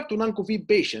similar to non-COVID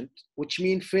patients, which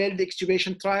mean failed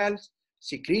extubation trials,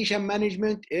 secretion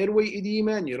management, airway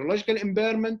edema, neurological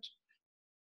impairment.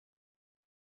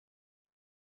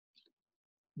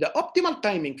 The optimal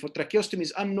timing for tracheostomy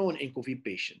is unknown in COVID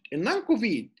patients. In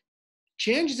non-COVID,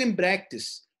 changes in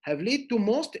practice have led to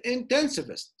most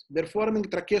intensivists performing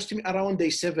tracheostomy around day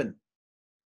 7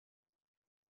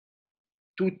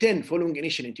 to 10 following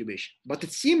initial intubation. But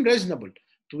it seems reasonable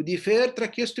to defer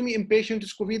tracheostomy in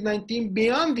patients with COVID-19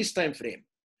 beyond this time frame.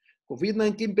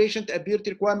 COVID-19 patients appear to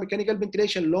require mechanical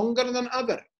ventilation longer than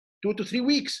other, 2 to 3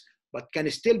 weeks, but can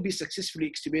still be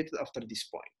successfully extubated after this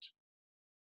point.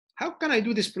 How can I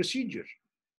do this procedure?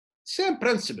 Same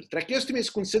principle. Tracheostomy is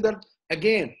considered,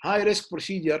 again, high-risk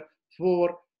procedure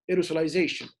for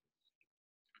aerosolization.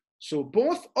 So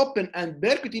both open and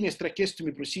percutaneous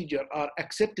tracheostomy procedure are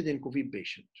accepted in COVID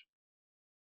patients.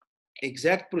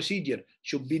 Exact procedure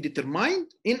should be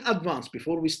determined in advance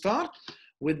before we start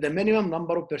with the minimum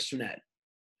number of personnel.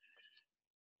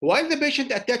 While the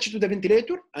patient attached to the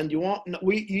ventilator and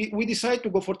we decide to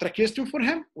go for tracheostomy for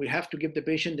him, we have to give the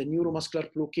patient a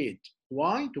neuromuscular blockade.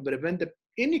 Why? To prevent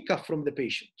any cough from the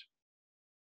patient.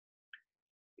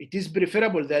 It is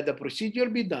preferable that the procedure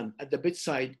be done at the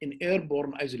bedside in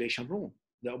airborne isolation room.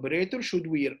 The operator should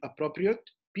wear appropriate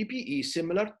PPE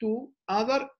similar to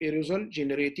other aerosol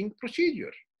generating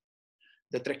procedure.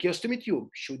 The tracheostomy tube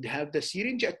should have the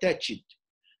syringe attached.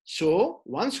 So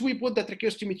once we put the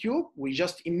tracheostomy tube, we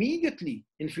just immediately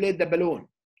inflate the balloon.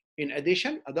 In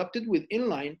addition, adapted with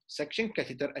inline suction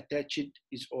catheter attached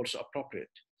is also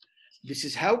appropriate. This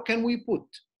is how can we put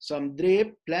some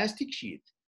drape plastic sheet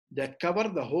that cover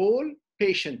the whole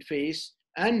patient face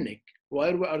and neck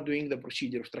while we are doing the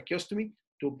procedure of tracheostomy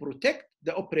to protect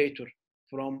the operator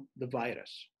from the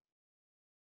virus.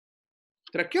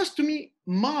 Tracheostomy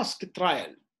mask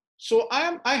trial. So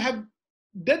I have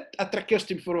did a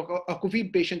tracheostomy for a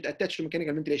COVID patient attached to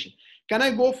mechanical ventilation. Can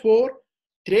I go for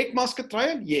trach mask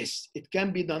trial? Yes, it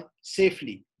can be done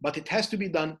safely, but it has to be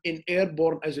done in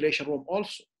airborne isolation room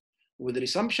also, with the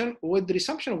resumption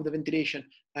of the ventilation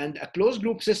and a closed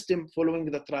loop system following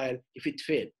the trial if it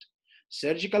failed.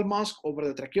 Surgical mask over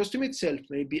the tracheostomy itself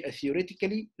may be a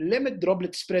theoretically limit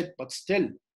droplet spread, but still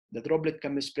the droplet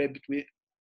can be spread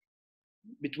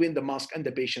between the mask and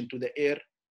the patient to the air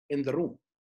in the room.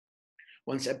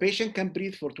 Once a patient can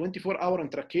breathe for 24 hours on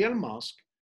tracheal mask,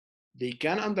 they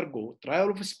can undergo trial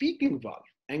of a speaking valve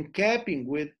and capping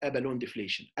with a balloon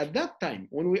deflation. At that time,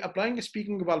 when we're applying a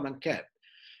speaking valve and cap,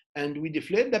 and we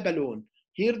deflate the balloon,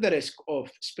 here the risk of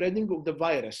spreading of the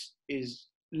virus is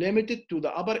limited to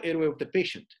the upper airway of the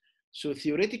patient. So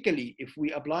theoretically, if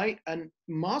we apply a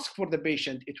mask for the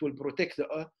patient, it will protect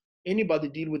anybody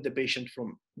deal with the patient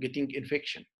from getting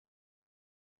infection.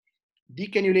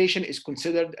 Decannulation is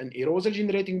considered an aerosol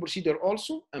generating procedure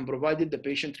also, and provided the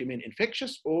patient remain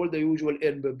infectious, all the usual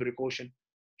airborne precaution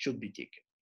should be taken.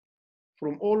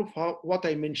 From all of what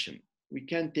I mentioned, we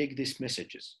can take these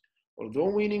messages. Although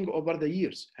weaning over the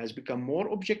years has become more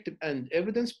objective and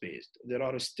evidence-based, there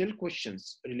are still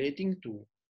questions relating to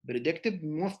predictive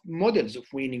models of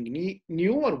weaning,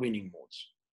 newer weaning modes.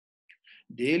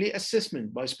 Daily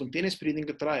assessment by spontaneous breathing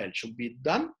trial should be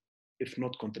done if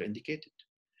not contraindicated.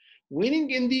 Weaning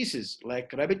indices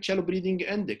like rapid shallow breathing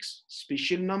index,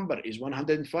 special number is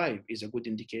 105, is a good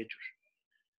indicator.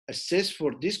 Assess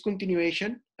for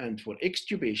discontinuation and for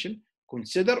extubation.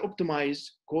 Consider optimized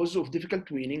cause of difficult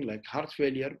weaning like heart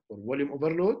failure or volume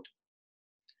overload.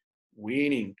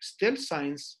 Weaning still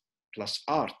signs plus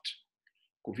art.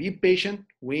 COVID patient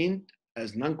weaned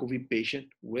as non-COVID patient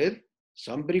with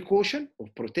some precaution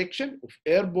of protection of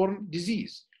airborne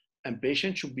disease, and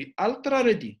patient should be ultra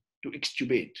ready to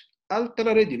extubate.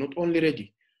 Ultra ready, not only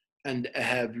ready, and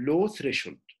have low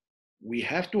threshold. We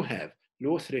have to have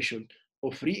low threshold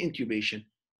of re-intubation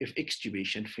if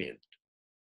extubation failed.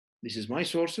 This is my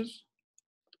sources.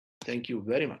 Thank you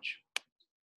very much.